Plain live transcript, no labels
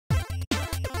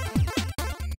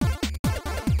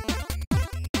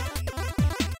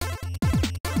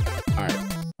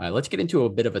All right, let's get into a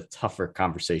bit of a tougher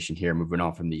conversation here, moving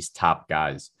on from these top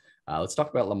guys. Let's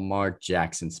talk about Lamar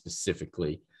Jackson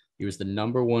specifically. He was the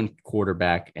number one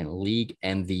quarterback and league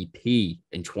MVP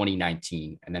in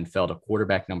 2019, and then fell to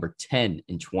quarterback number 10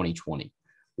 in 2020.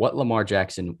 What Lamar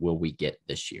Jackson will we get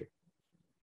this year?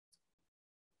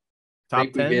 I Top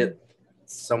think we 10? get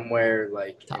somewhere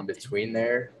like Top in 10. between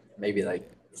there, maybe like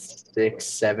 6,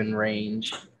 7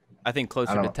 range. I think I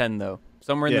closer to don't- 10, though.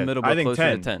 Somewhere in Yeah, the middle, I but think closer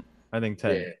 10. to 10. I think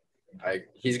 10. Yeah,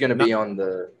 he's going to be on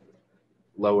the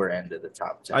lower end of the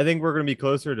top 10. I think we're going to be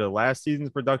closer to last season's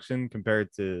production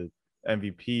compared to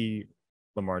MVP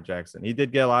Lamar Jackson. He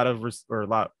did get a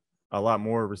lot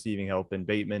more receiving help than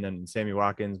Bateman and Sammy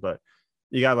Watkins, but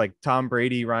you got like Tom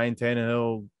Brady, Ryan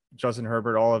Tannehill, Justin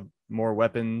Herbert, all have more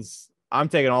weapons. I'm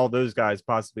taking all those guys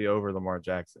possibly over Lamar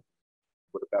Jackson.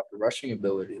 What about the rushing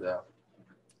ability, though?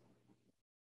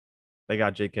 They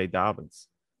got J.K. Dobbins.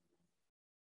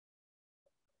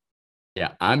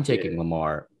 Yeah, I'm taking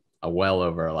Lamar well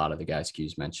over a lot of the guys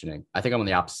Q's mentioning. I think I'm on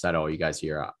the opposite side of all you guys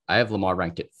here. I have Lamar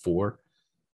ranked at 4.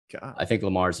 God. I think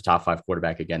Lamar is a top 5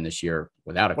 quarterback again this year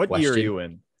without a What question. year are you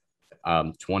in?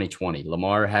 2020.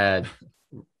 Lamar had,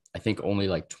 I think, only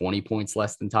like 20 points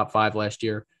less than top 5 last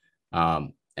year.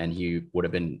 And he would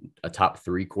have been a top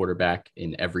 3 quarterback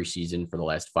in every season for the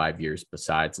last 5 years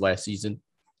besides last season.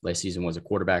 Last season was a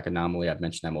quarterback anomaly. I've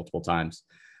mentioned that multiple times.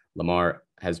 Lamar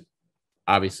has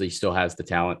obviously still has the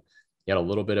talent. He had a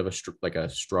little bit of a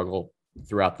struggle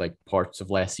throughout like parts of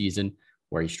last season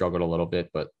where he struggled a little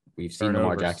bit, but we've seen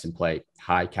Lamar Jackson play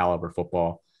high caliber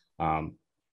football time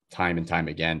and time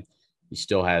again. He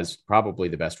still has probably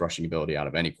the best rushing ability out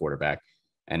of any quarterback.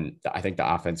 And I think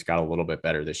the offense got a little bit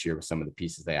better this year with some of the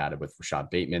pieces they added with Rashad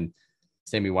Bateman.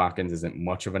 Sammy Watkins isn't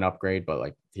much of an upgrade, but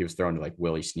like he was thrown to like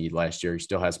Willie Snead last year. He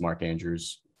still has Mark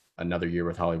Andrews, another year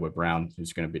with Hollywood Brown,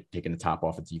 who's going to be taking the top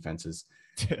off of defenses.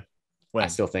 I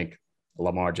still think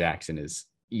Lamar Jackson is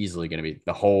easily going to be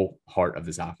the whole heart of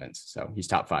this offense. So he's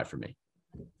top 5 for me.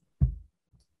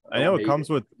 I know it comes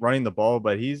with running the ball,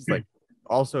 but he's like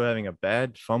also having a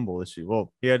bad fumble issue.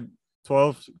 Well, he had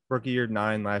 12 rookie year,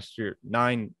 9 last year,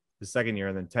 9 the second year,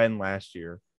 and then 10 last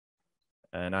year.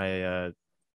 And I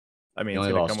mean, He only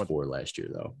it's gonna lost come with 4 last year,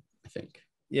 though, I think.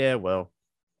 Yeah, well,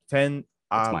 10.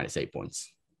 That's minus 8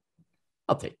 points.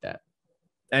 I'll take that.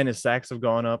 And his sacks have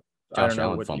gone up. I Josh don't know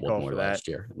Allen what you fumbled call more for that. last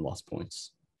year and lost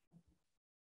points.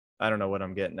 I don't know what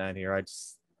I'm getting at here.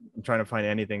 I'm trying to find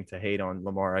anything to hate on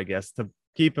Lamar, I guess, to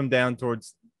keep him down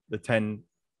towards the 10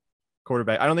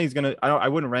 quarterback. I don't think he's gonna. I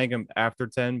wouldn't rank him after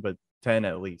 10, but 10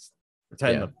 at least.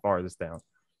 10 the farthest down.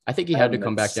 I think he had to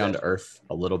come back down to earth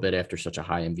a little bit after such a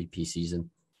high MVP season.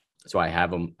 So I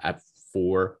have him at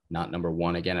 4, not number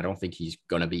 1 again. I don't think he's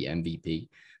gonna be MVP,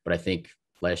 but I think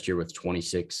last year with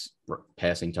 26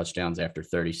 passing touchdowns after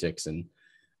 36 and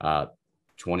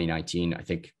 2019, I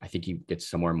think he gets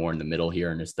somewhere more in the middle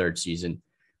here in his 3rd season,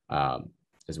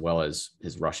 as well as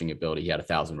his rushing ability. He had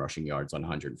 1,000 rushing yards on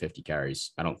 150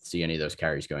 carries. I don't see any of those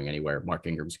carries going anywhere. Mark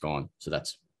Ingram's gone, so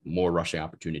that's more rushing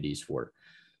opportunities for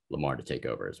Lamar to take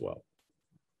over as well.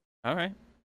 All right.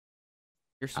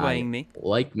 You're swaying me.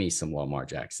 Like me some Lamar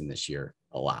Jackson this year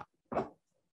a lot.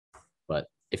 But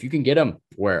if you can get him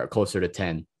where closer to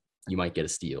 10, you might get a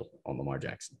steal on Lamar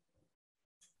Jackson.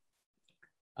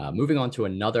 Moving on to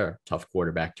another tough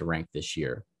quarterback to rank this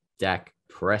year, Dak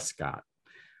Prescott.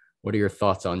 What are your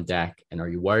thoughts on Dak? And are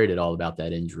you worried at all about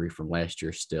that injury from last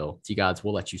year still? T-Gods,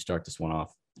 we'll let you start this one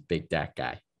off. Big Dak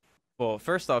guy. Well,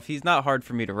 first off, he's not hard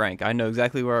for me to rank. I know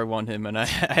exactly where I want him, and I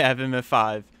have him at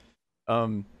 5.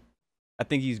 I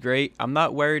think he's great. I'm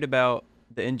not worried about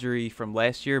the injury from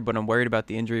last year, but I'm worried about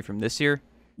the injury from this year.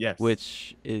 Yes.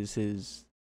 Which is his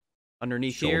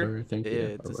underneath Shoulder, here. I think.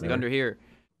 It's like under here.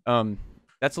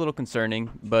 That's a little concerning,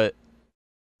 but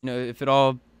if it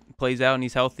all plays out and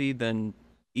he's healthy, then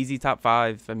easy top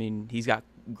 5. I mean, he's got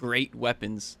great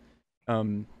weapons.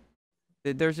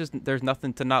 There's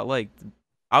nothing to not like.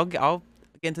 I'll get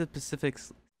into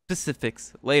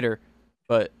specifics later,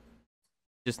 but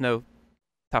just know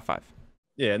top 5.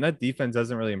 Yeah, and that defense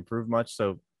doesn't really improve much.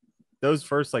 So those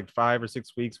first like 5 or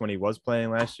 6 weeks when he was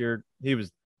playing last year, he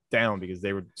was down because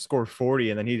they would score 40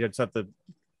 and then he just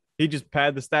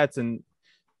pad the stats. And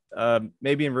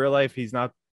maybe in real life he's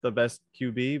not the best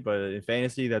QB, but in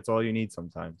fantasy that's all you need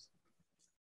sometimes.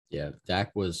 Yeah,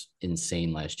 Dak was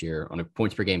insane last year. On a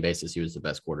points per game basis, he was the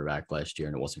best quarterback last year,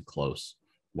 and it wasn't close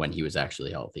when he was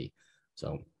actually healthy.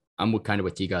 So I'm kind of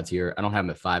with T-Gods here. I don't have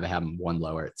him at 5. I have him 1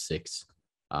 lower at 6.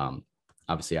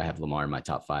 Obviously, I have Lamar in my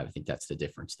top 5. I think that's the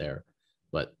difference there.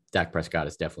 But Dak Prescott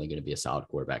is definitely going to be a solid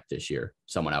quarterback this year.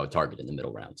 Someone I would target in the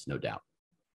middle rounds, no doubt.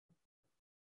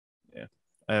 Yeah.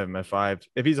 I have him at 5.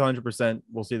 If he's 100%,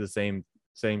 we'll see the same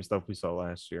stuff we saw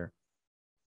last year.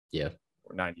 Yeah,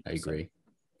 Or 90%. I agree.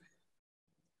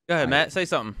 Go ahead, Matt. Say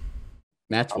something.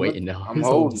 Matt's waiting now. I'm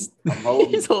holding.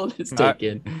 He's holding his take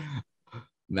in.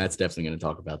 Matt's definitely going to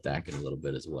talk about Dak in a little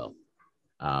bit as well.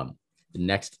 The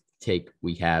next take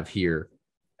we have here,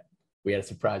 we had a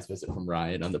surprise visit from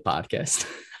Ryan on the podcast.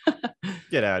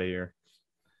 Get out of here.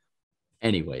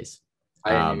 Anyways.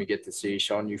 I didn't even get to see.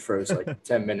 Sean, you froze like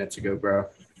 10 minutes ago, bro.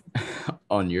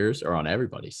 On yours or on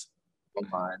everybody's? On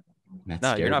mine.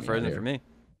 No, you're not frozen for me.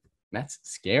 Matt's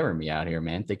scaring me out here,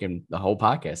 man. Thinking the whole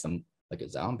podcast I'm like a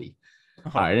zombie.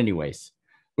 Oh. All right, anyways.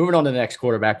 Moving on to the next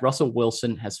quarterback. Russell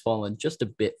Wilson has fallen just a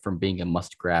bit from being a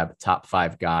must-grab top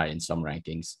 5 guy in some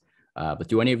rankings. But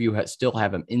do any of you still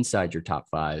have him inside your top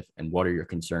 5? And what are your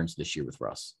concerns this year with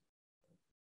Russ?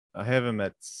 I have him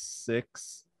at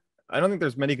 6. I don't think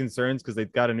there's many concerns because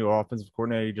they've got a new offensive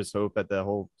coordinator. You just hope that the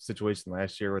whole situation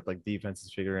last year with like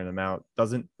defenses figuring them out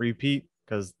doesn't repeat,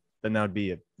 because then that would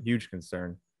be a huge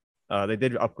concern. They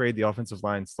did upgrade the offensive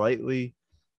line slightly.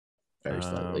 Very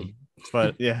slightly.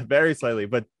 But yeah, very slightly.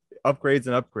 But upgrade's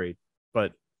an upgrade.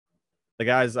 But the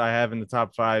guys I have in the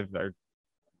top 5 are,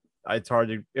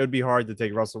 it would be hard to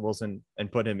take Russell Wilson and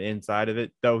put him inside of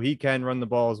it, though he can run the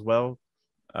ball as well.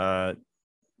 I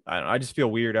just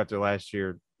feel weird after last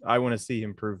year. I want to see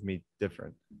him prove me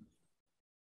different.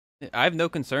 I have no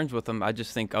concerns with him. I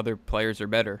just think other players are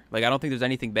better. Like, I don't think there's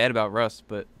anything bad about Russ,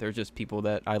 but there's just people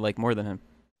that I like more than him.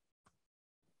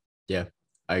 Yeah,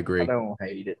 I agree. I don't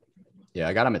hate it. Yeah,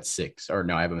 I got him at 6. Or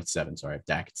no, I have him at 7. Sorry, I have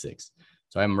Dak at 6.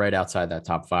 So I'm right outside that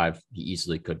top 5. He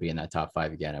easily could be in that top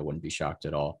 5 again. I wouldn't be shocked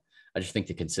at all. I just think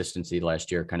the consistency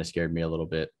last year kind of scared me a little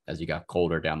bit as he got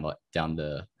colder down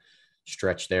the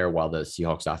stretch there while the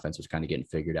Seahawks offense was kind of getting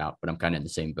figured out. But I'm kind of in the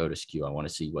same boat as Q. I want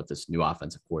to see what this new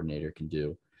offensive coordinator can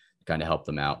do to kind of help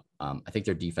them out. I think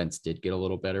their defense did get a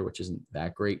little better, which isn't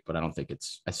that great, but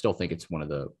I still think it's one of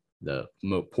the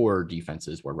poorer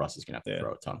defenses where Russ is going to have to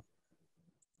throw a ton.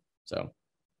 So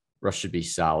Russ should be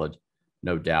solid,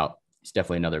 no doubt. He's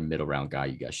definitely another middle round guy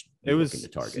you guys should be looking to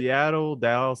target. Seattle,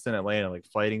 Dallas, and Atlanta like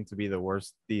fighting to be the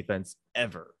worst defense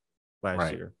ever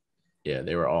last year. Yeah,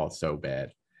 they were all so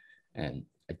bad. And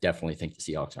I definitely think the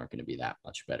Seahawks aren't going to be that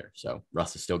much better. So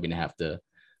Russ is still going to have to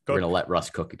 – we're going to let Russ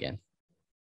cook again.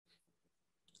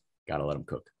 Got to let him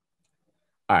cook.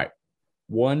 All right.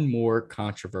 One more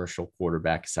controversial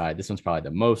quarterback aside. This one's probably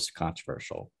the most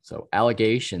controversial. So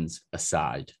allegations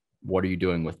aside, what are you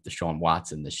doing with Deshaun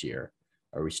Watson this year?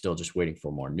 Are we still just waiting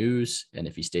for more news? And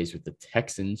if he stays with the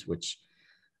Texans, which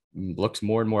looks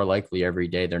more and more likely every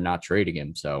day, they're not trading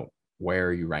him. So where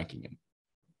are you ranking him?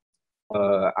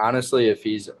 Honestly, if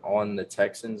he's on the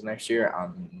Texans next year,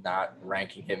 I'm not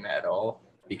ranking him at all,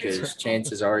 because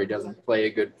chances are he doesn't play a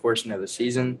good portion of the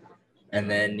season.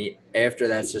 And then after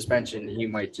that suspension, he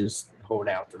might just hold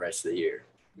out the rest of the year.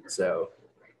 So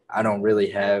I don't really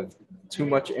have too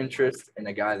much interest in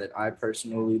a guy that I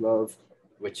personally love,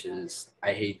 which is,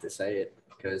 I hate to say it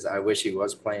because I wish he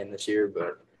was playing this year,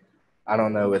 but I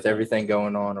don't know, with everything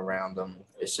going on around him,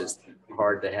 it's just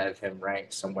hard to have him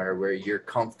ranked somewhere where you're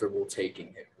comfortable taking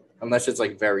him, unless it's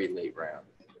like very late round.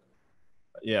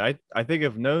 Yeah, I think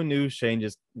if no news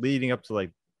changes leading up to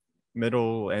like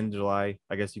end July,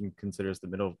 I guess you can consider it's the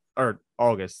middle or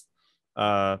August.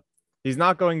 He's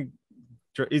not getting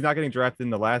drafted in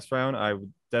the last round. I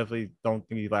definitely don't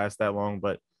think he lasts that long,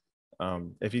 but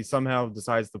if he somehow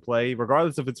decides to play,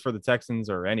 regardless if it's for the Texans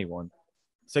or anyone,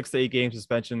 6 to 8 game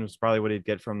suspension was probably what he'd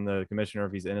get from the commissioner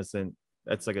if he's innocent.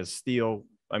 That's like a steal.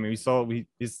 I mean,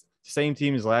 he's same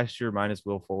team as last year minus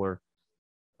Will Fuller.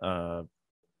 I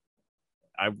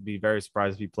would be very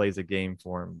surprised if he plays a game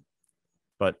for him.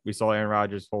 But we saw Aaron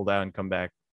Rodgers hold out and come back.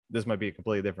 This might be a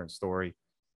completely different story.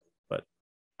 But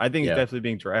I think he's definitely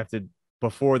being drafted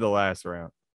before the last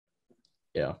round.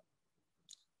 Yeah.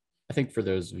 I think for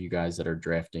those of you guys that are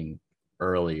drafting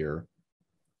earlier,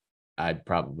 I'd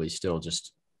probably still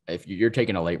just, if you're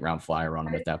taking a late round flyer on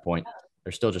him at that point,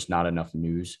 there's still just not enough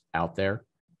news out there.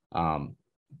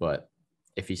 But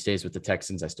if he stays with the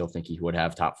Texans, I still think he would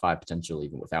have top 5 potential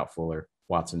even without Fuller.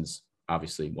 Watson's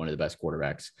obviously one of the best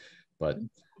quarterbacks, but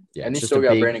yeah. And he still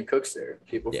got Brandon Cooks there.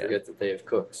 People forget that they have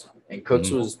Cooks, and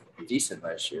Cooks was decent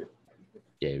last year.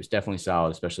 Yeah, he was definitely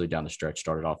solid, especially down the stretch.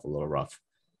 Started off a little rough.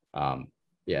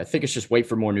 Yeah, I think it's just wait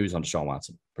for more news on Deshaun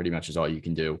Watson. Pretty much is all you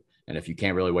can do. And if you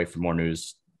can't really wait for more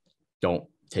news, don't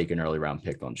take an early round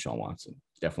pick on Deshaun Watson.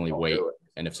 Definitely wait.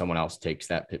 And if someone else takes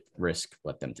that risk,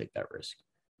 let them take that risk.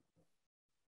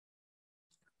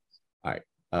 All right.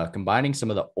 Combining some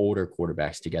of the older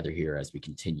quarterbacks together here as we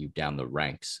continue down the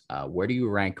ranks, where do you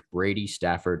rank Brady,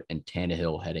 Stafford, and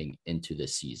Tannehill heading into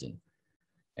this season?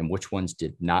 And which ones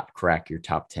did not crack your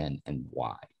top 10 and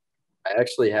why? I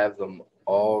actually have them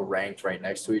all ranked right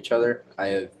next to each other. I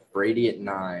have Brady at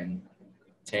 9,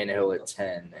 Tannehill at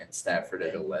 10, and Stafford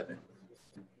at 11.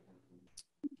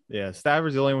 Yeah,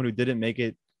 Stafford's the only one who didn't make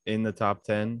it in the top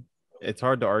 10. It's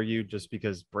hard to argue just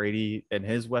because Brady and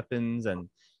his weapons and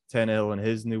Tannehill and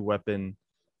his new weapon.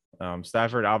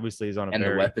 Stafford obviously is on a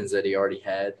the weapons that he already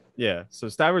had. Yeah, so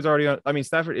Stafford's already on. I mean,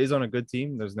 Stafford is on a good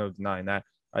team. There's no denying that.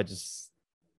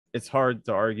 It's hard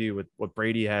to argue with what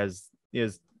Brady has. He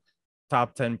has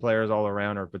top 10 players all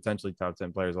around, or potentially top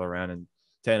 10 players all around, and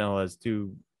Tannehill has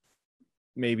 2,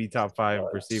 maybe top 5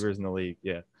 receivers in the league.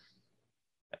 Yeah,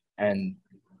 and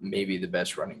maybe the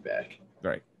best running back.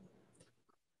 Right.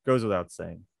 Goes without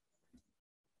saying.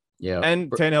 Yeah. And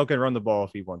Tannehill can run the ball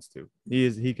if he wants to.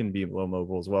 He can be low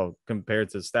mobile as well, compared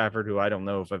to Stafford, who I don't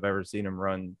know if I've ever seen him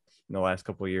run in the last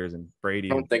couple of years, and Brady.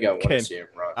 I don't think I want to see him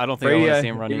run. I don't think Brady, I want to see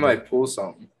him run. He might pull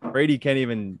something. Brady can't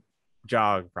even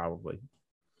jog, probably.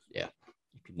 Yeah.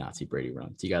 You could not see Brady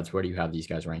run. So you guys, where do you have these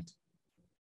guys ranked?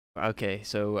 Okay,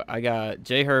 so I got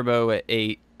Jay Herbo at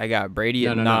 8. I got Brady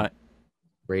at 9. No.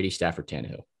 Brady, Stafford,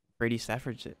 Tannehill. Brady,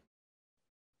 Stafford, shit.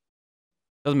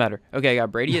 Doesn't matter. Okay, I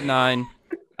got Brady at 9.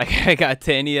 I got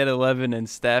Tanny at 11 and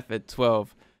Staff at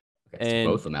 12. Okay, so and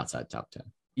both of them outside top 10.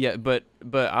 Yeah, but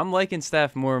I'm liking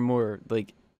Staff more and more.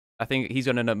 Like, I think he's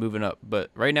gonna end up moving up. But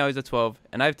right now he's at 12,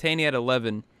 and I have Tanny at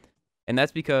 11, and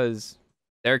that's because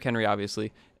Derrick Henry,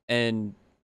 obviously, and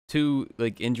 2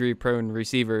 like injury-prone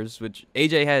receivers, which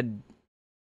AJ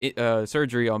had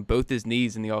surgery on both his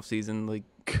knees in the offseason, like,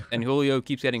 and Julio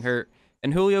keeps getting hurt,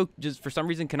 and Julio just for some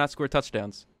reason cannot score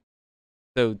touchdowns.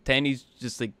 So Tanny's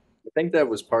just like. I think that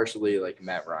was partially like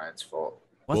Matt Ryan's fault.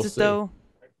 Was it though?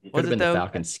 It could have been the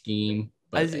Falcon scheme,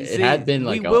 but it had been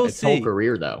like its whole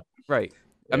career though. Right.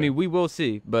 Yeah. I mean, we will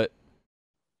see, but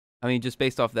I mean, just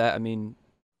based off that, I mean,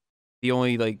 the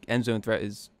only like end zone threat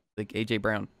is like AJ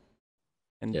Brown,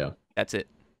 and that's it.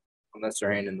 Unless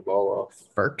they're handing the ball off.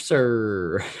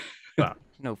 Ferkser.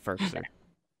 No Ferkser.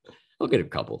 I'll get a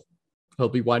couple. He'll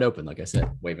be wide open, like I said,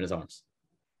 waving his arms.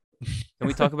 Can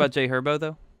we talk about Jay Herbo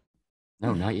though?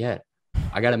 No, not yet.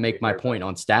 I got to make my point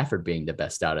on Stafford being the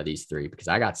best out of these 3 because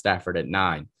I got Stafford at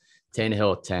 9,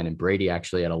 Tannehill at 10, and Brady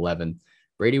actually at 11.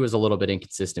 Brady was a little bit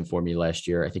inconsistent for me last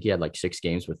year. I think he had like 6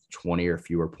 games with 20 or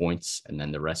fewer points, and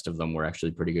then the rest of them were actually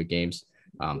pretty good games.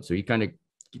 So he kind of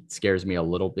scares me a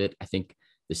little bit. I think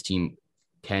this team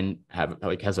can have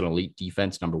has an elite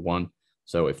defense, number 1.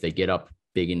 So if they get up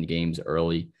big in games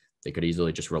early, they could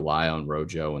easily just rely on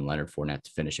Rojo and Leonard Fournette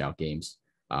to finish out games.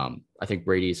 I think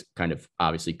Brady's kind of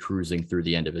obviously cruising through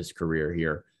the end of his career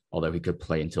here, although he could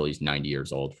play until he's 90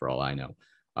 years old for all I know.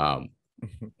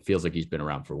 Feels like he's been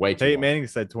around for way too long. Peyton Manning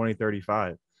said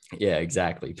 2035. Yeah,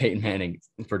 exactly. Peyton Manning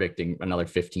predicting another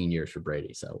 15 years for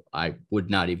Brady. So I would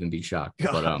not even be shocked.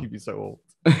 God, but he'd be so old.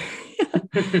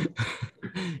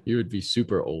 He would be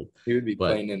super old. He would be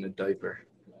playing in a diaper.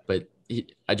 But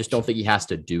I just don't think he has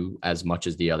to do as much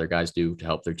as the other guys do to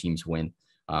help their teams win.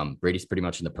 Brady's pretty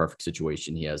much in the perfect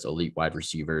situation. He has elite wide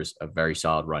receivers, a very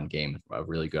solid run game, a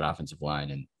really good offensive line,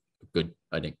 and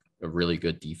a really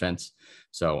good defense.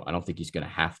 So I don't think he's going to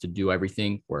have to do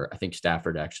everything, where I think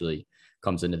Stafford actually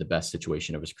comes into the best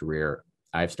situation of his career.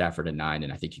 I have Stafford at 9,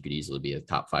 and I think he could easily be a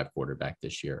top 5 quarterback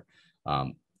this year.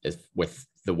 With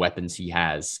the weapons he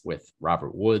has with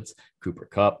Robert Woods, Cooper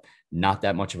Kupp, not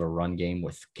that much of a run game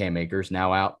with Cam Akers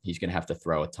now out. He's going to have to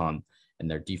throw a ton. And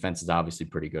their defense is obviously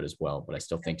pretty good as well. But I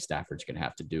still think Stafford's going to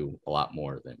have to do a lot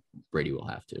more than Brady will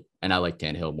have to. And I like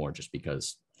Tannehill more just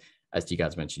because, as you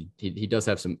guys mentioned, he does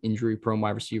have some injury-prone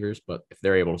wide receivers. But if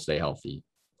they're able to stay healthy,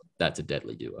 that's a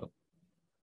deadly duo.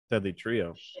 Deadly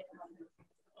trio.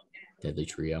 Deadly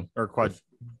trio. Or quad.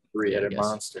 3-headed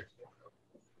monster.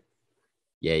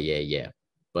 Yeah.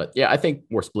 But, yeah, I think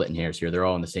we're splitting hairs here. They're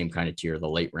all in the same kind of tier, the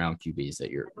late-round QBs that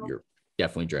you're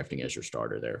definitely drafting as your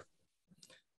starter there.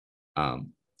 All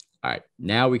right,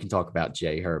 now we can talk about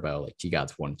Jay Herbo, like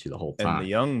T-Gods wanted to the whole time. And the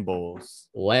young bulls.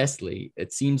 Lastly,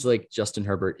 it seems like Justin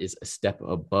Herbert is a step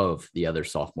above the other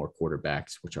sophomore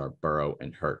quarterbacks, which are Burrow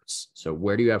and Hurts. So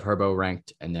where do you have Herbo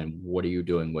ranked? And then what are you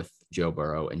doing with Joe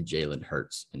Burrow and Jalen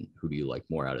Hurts? And who do you like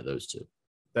more out of those 2?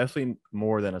 Definitely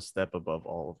more than a step above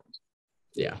all of them.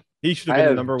 Yeah. He should have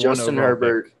been number 1 Justin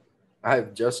Herbert. I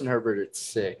have Justin Herbert at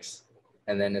 6.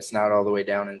 And then it's not all the way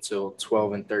down until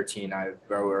 12 and 13. I have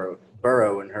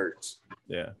Burrow and Hurts.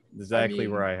 Yeah, exactly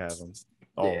where I have them.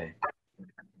 Yeah.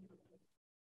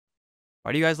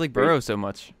 Why do you guys like Burrow so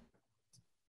much?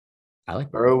 I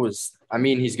like Burrow was. I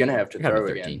mean, he's gonna have to Gotta be throw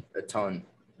 13. again a ton,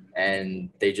 and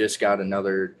they just got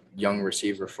another young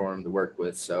receiver for him to work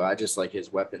with. So I just like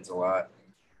his weapons a lot,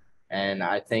 and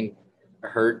I think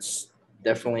Hurts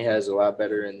definitely has a lot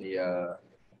better in the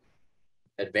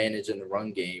advantage in the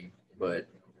run game. But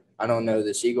I don't know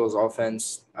this Eagles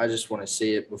offense. I just want to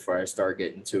see it before I start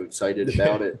getting too excited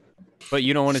about it. But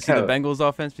you don't want to see the So- Bengals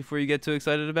offense before you get too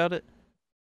excited about it?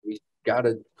 We got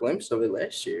a glimpse of it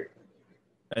last year,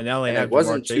 And now they and have it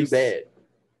wasn't Jamar too Chase. bad.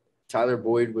 Tyler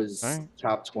Boyd was All right.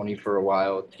 top 20 for a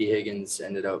while. T. Higgins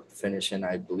ended up finishing,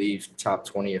 I believe, top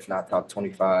 20, if not top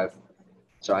 25.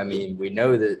 So, I mean, we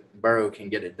know that Burrow can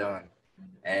get it done.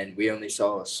 And we only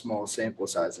saw a small sample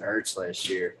size in Hurts last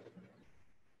year.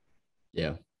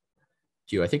 Yeah.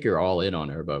 Q, I think you're all in on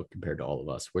Herbo compared to all of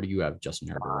us. Where do you have Justin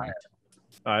Herbert ranked?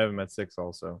 I have him at 6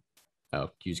 also. Oh,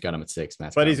 Q's got him at 6.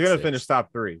 Matt's But got he's him at going to 6. finish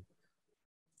top 3.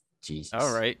 Jesus.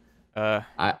 All right.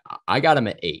 I got him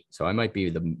at 8, so I might be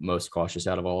the most cautious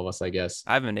out of all of us, I guess.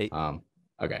 I have an 8.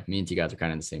 Okay, me and you guys are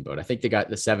kind of in the same boat. I think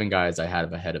the 7 guys I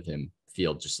had ahead of him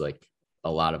feel just like a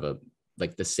lot of a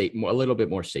little bit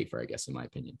more safer, I guess, in my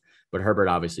opinion. But Herbert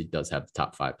obviously does have the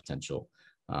top 5 potential.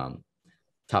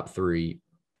 Top 3,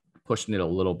 pushing it a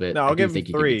little bit. No, I'll give him he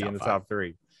could be 3 in the 5. top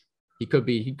 3. He could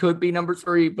be number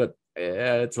 3, but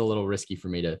it's a little risky for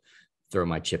me to throw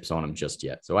my chips on him just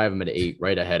yet. So I have him at 8,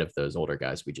 right ahead of those older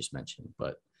guys we just mentioned.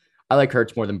 But I like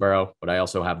Hurts more than Burrow, but I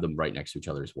also have them right next to each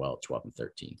other as well, 12 and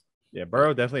 13. Yeah,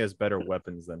 Burrow definitely has better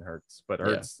weapons than Hurts, but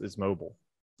Hurts is mobile.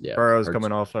 Yeah, Burrow's Hurts,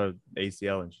 coming off a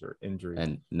ACL injury.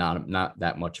 and not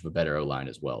that much of a better O-line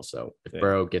as well. So if Yeah.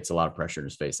 Burrow gets a lot of pressure in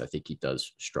his face, I think he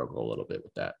does struggle a little bit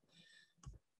with that.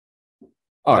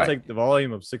 All I'll right. take the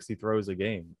volume of 60 throws a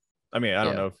game. I mean, I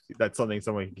don't Yeah. know if that's something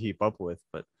someone can keep up with,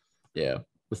 but Yeah.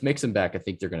 With Mixon back, I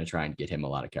think they're going to try and get him a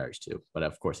lot of carries too. But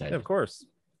of course, I had yeah, of course. to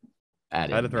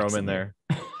add I had to throw him Mixon in there.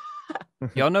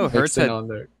 Y'all know Hurts Mixon had on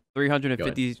there.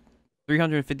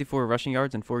 354 rushing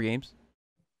yards in 4 games.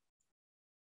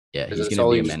 Yeah, Because he's that's going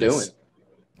all to he be a was menace. doing.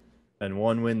 And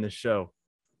 1 win the show.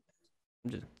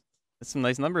 That's some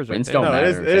nice numbers right Wins there. don't No, it matter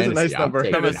is- in it is a fantasy. nice number. I'm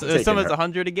taking It's Hurts. almost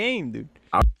 100 a game, dude.